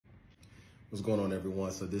What's going on,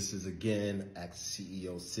 everyone? So this is again Act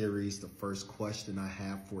CEO series. The first question I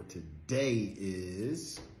have for today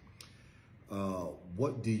is,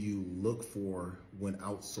 what do you look for when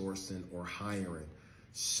outsourcing or hiring?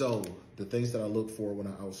 So the things that I look for when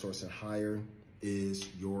I outsource and hire is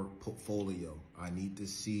your portfolio. I need to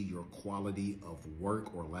see your quality of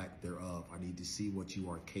work or lack thereof. I need to see what you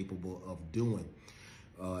are capable of doing.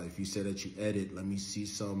 If you say that you edit, let me see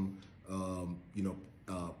some,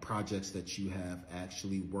 projects that you have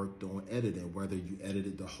actually worked on editing, whether you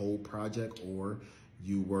edited the whole project or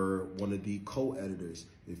you were one of the co-editors.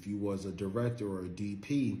 If you was a director or a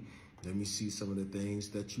DP, let me see some of the things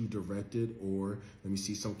that you directed, or let me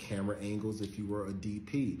see some camera angles if you were a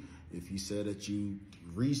DP. If you said that you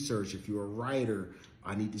research, if you're a writer,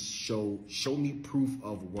 I need to show me proof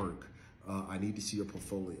of work. I need to see your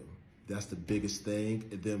portfolio. That's the biggest thing.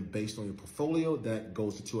 And then based on your portfolio, that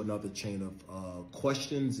goes into another chain of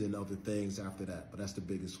questions and other things after that. But that's the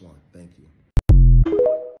biggest one. Thank you.